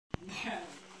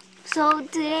So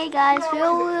today, guys, we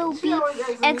will be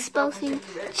exposing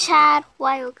Chad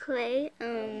Wildclay.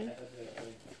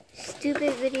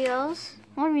 Stupid videos.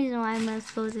 One reason why I'm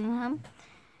exposing him.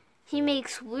 He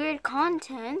makes weird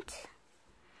content.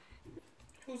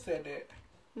 Who said that?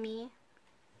 Me.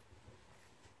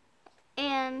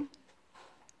 And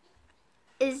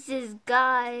it's this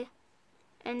guy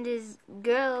and this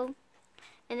girl,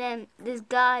 and then this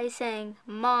guy saying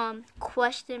 "Mom?" ?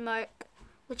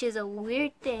 Which is a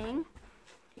weird thing.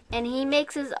 And he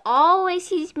makes his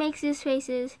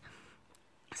faces.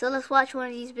 So let's watch one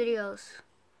of these videos.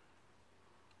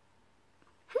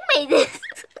 Who made this?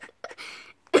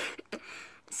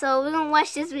 So we're gonna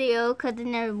watch this video because I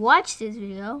never watched this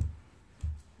video.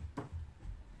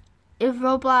 If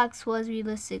Roblox was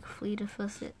realistic, flee to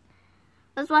fix it.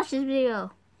 Let's watch this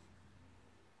video.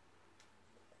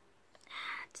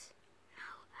 Ads. No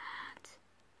ads.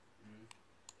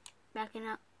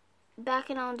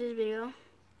 Backing out this video.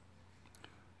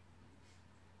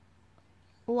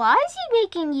 Why is he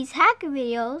making these hacker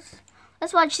videos?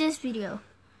 Let's watch this video.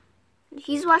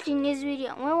 He's watching this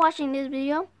video. We're watching this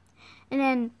video. And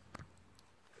then,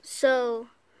 so.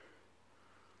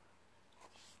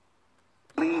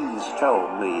 Please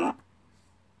tell me.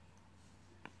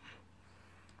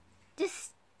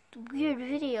 This weird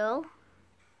video.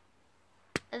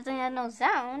 Doesn't have no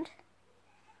sound.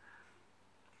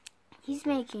 He's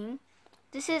making.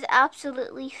 This is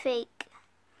absolutely fake.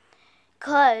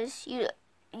 Cause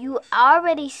you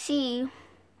already see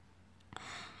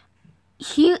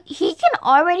he can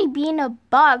already be in a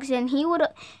box and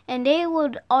they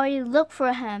would already look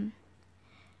for him.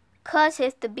 Cause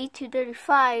it's the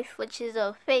B235, which is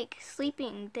a fake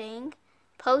sleeping thing,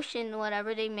 potion,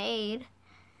 whatever they made.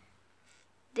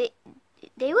 They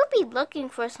would be looking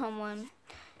for someone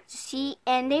to see,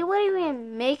 and they wouldn't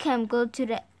even make him go to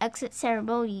the exit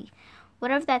ceremony,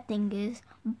 whatever that thing is.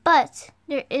 But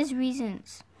there is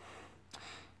reasons.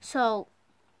 So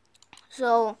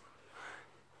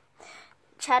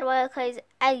Chad Wildclay's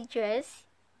address.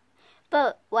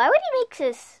 But why would he make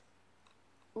this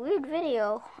weird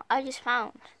video I just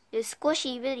found? This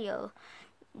squishy video.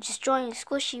 Destroying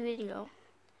squishy video.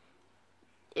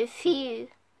 If he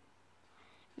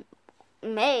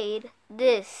made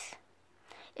this,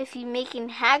 if he making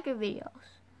hacker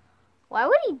videos, why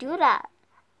would he do that?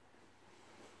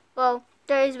 Well,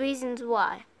 there is reasons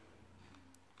why.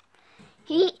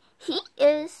 He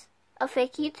is a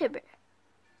fake YouTuber.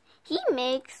 He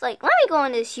makes, like, let me go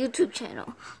on this YouTube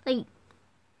channel. Like,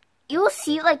 you'll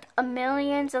see like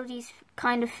millions of these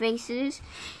kind of faces,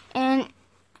 and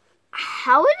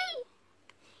how would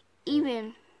he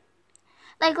even,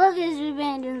 like, look at this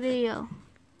random video.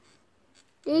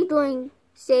 They doing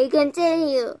say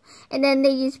continue, and then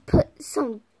they just put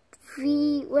some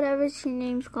free, whatever her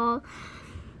name's called.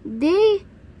 They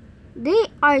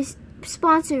are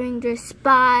sponsoring their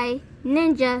Spy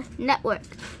Ninja Network.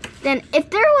 Then if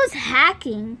there was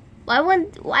hacking, why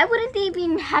wouldn't they be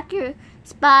in hacker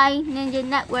Spy Ninja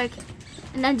Network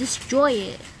and then destroy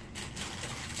it?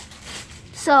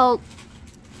 So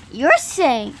you're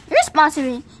saying you're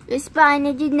sponsoring your Spy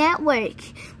Ninja Network.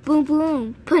 Boom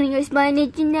boom, putting your Spy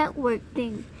Ninja Network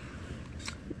thing.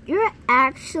 You're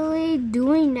actually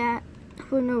doing that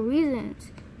for no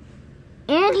reasons.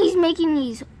 And he's making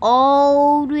these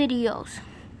old videos.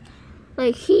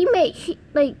 Like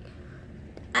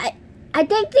I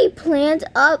think they planned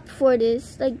up for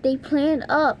this. Like they planned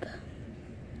up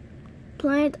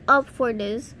for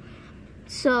this.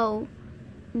 So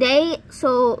the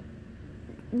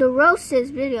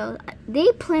roasters videos,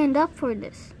 they planned up for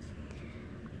this.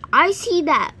 I see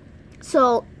that.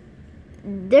 So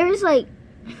there's like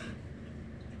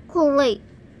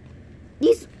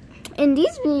these in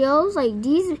these videos, like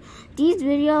these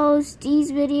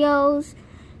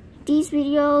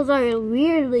videos are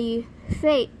weirdly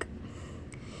fake.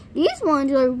 These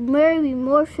ones are maybe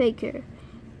more faker.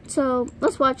 So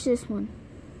let's watch this one.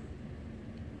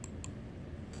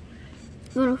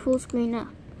 I'm gonna full screen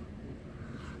up.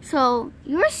 So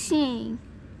you're seeing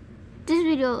this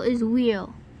video is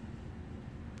real.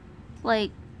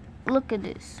 Like, look at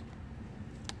this.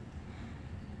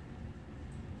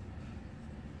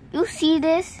 You see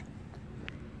this?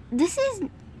 This is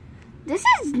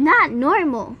not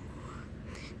normal.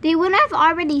 They wouldn't have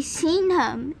already seen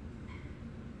him.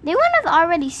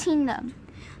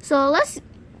 So let's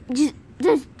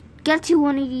just get to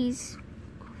one of these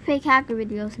fake hacker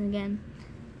videos again.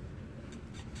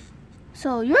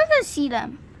 So you're gonna see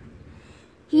them.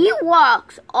 He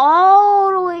walks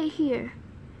all the way here.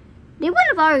 They would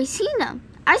have already seen them.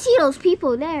 I see those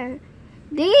people there.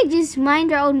 They just mind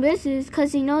their own business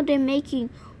because they know they're making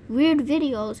weird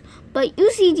videos, but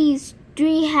you see these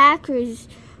 3 hackers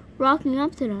walking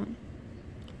up to them.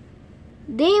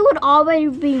 They would already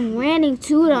be running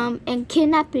to them and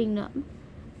kidnapping them.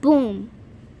 Boom.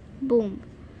 Boom.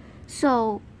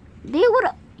 So, they would,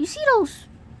 you see those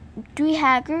 3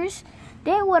 hackers?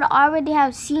 They would already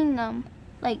have seen them.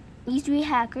 Like, these 3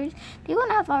 hackers, they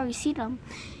would have already seen them.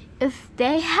 If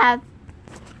they have,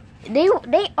 they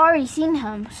already seen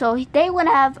him. So, they would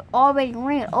have already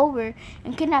ran over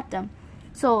and kidnapped them.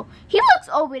 So, he looks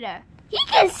over there. He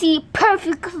can see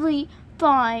perfectly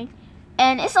fine.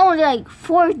 And it's only like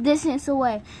 4 distance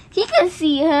away. He can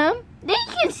see him. Then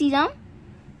he can see them.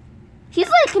 He's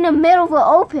like in the middle of the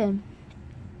open.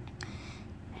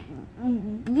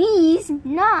 V's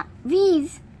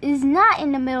is not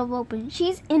in the middle of the open.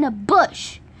 She's in a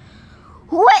bush.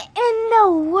 What in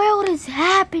the world is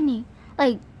happening?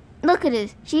 Like, look at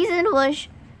this. She's in the bush.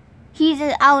 He's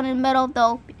just out in the middle of the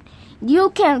open. You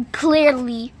can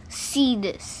clearly see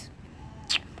this.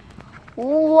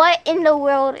 What in the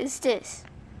world is this?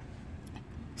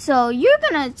 So you're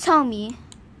gonna tell me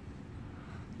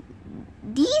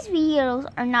these videos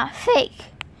are not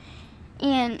fake.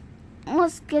 And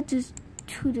let's get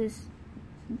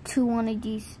to one of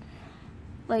these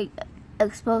like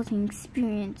exposing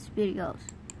experience videos.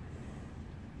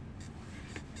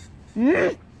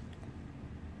 Oh,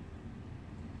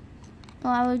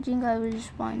 I would think I would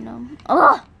just find them.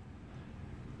 Oh,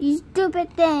 these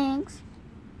stupid things.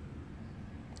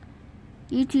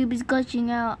 YouTube is glitching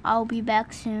out. I'll be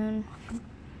back soon.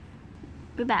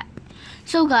 We're back.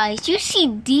 So guys, you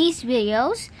see these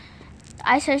videos?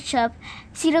 I searched up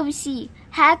CWC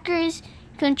hackers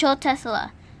control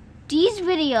Tesla. These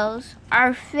videos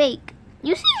are fake.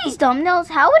 You see these thumbnails?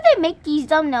 How would they make these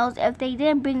thumbnails if they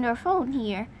didn't bring their phone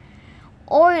here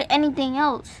or anything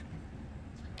else?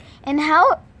 And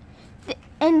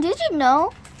and did you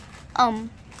know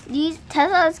these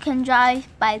Teslas can drive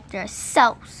by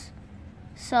themselves?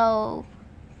 So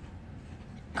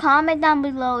comment down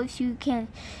below if you can.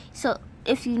 So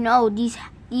if you know these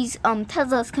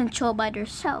Teslas controlled by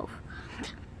themselves.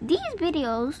 These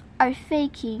videos are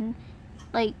faking.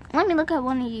 Like, let me look at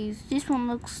one of these. This one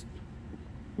looks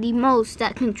the most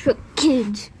that can trick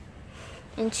kids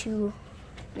into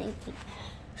thinking.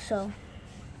 So.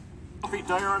 Coffee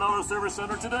Tire and Auto Service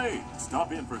Center today.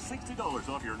 Stop in for $60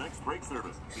 off your next brake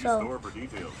service. See store for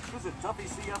details. Visit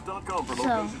TuffyCF.com for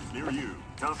locations near you.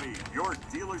 Tuffy, your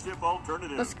dealership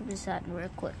alternative. Let's skip this out real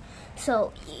quick.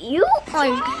 So, you are...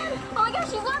 Oh my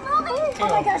gosh, he's not moving! Oh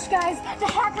my gosh, guys. The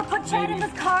hacker put Chad in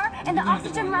his car, and the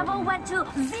oxygen level went to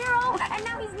 0, and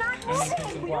now he's not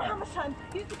moving. We don't have much time.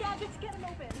 Use the gadget to get him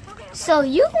open. Okay. So,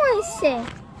 you're going to say...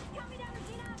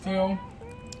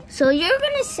 So, you're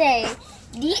going to say...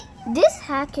 This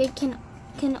hacker can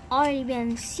already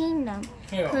been seen them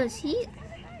because he.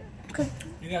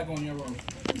 You gotta go in your room.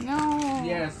 No.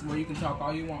 Yes, where you can talk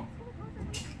all you want.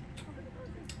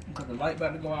 Because the light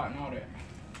about to go out and all that.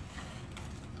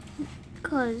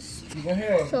 Cause. Go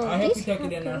ahead. So I'll help this you take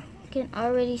it in there. Can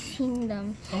already seen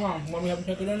them. Come on, want me to help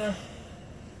you take it in there?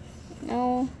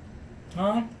 No.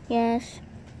 Huh? Yes.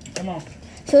 Come on.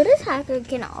 So this hacker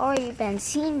can already been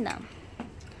seen them.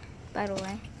 By the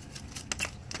way.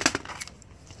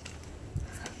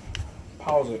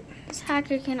 Pause it. This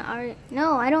hacker can already...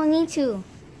 No, I don't need to.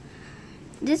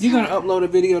 You're going to upload a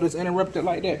video that's interrupted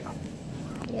like that?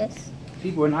 Yes.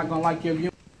 People are not going to like your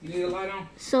view. You need a light on?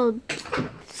 So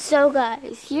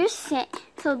guys, you're saying...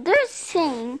 So they're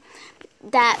saying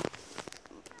that...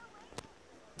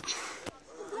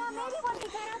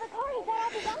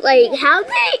 Like, how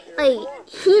they... Like,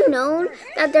 he known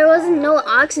that there wasn't no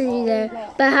oxygen there.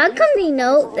 But how come they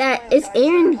know that it's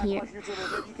air in here?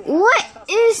 What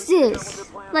is this?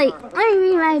 Like, let me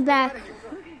rewind back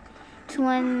to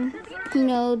when, you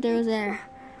know, there was air.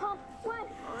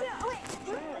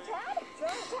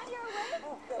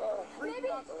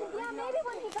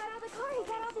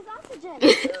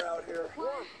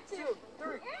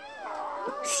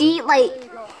 See, like,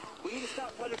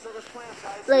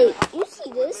 you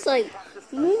see this, like,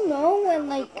 you know when,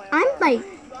 like,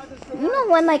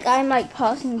 I'm, like,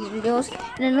 pausing these videos,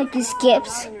 and then, like, it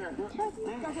skips.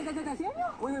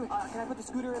 Wait, can I put the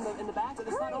scooter in the back?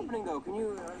 It's not opening, though. Can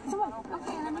you...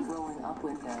 Rolling up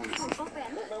and down.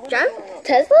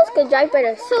 Teslas could drive by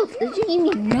themselves. Did you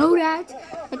even know that?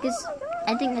 Like,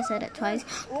 I think I said it twice.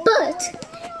 But,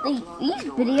 like, these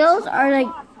videos are,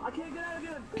 like,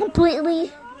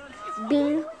 completely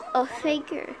being a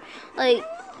faker. Like,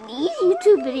 these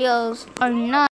YouTube videos are not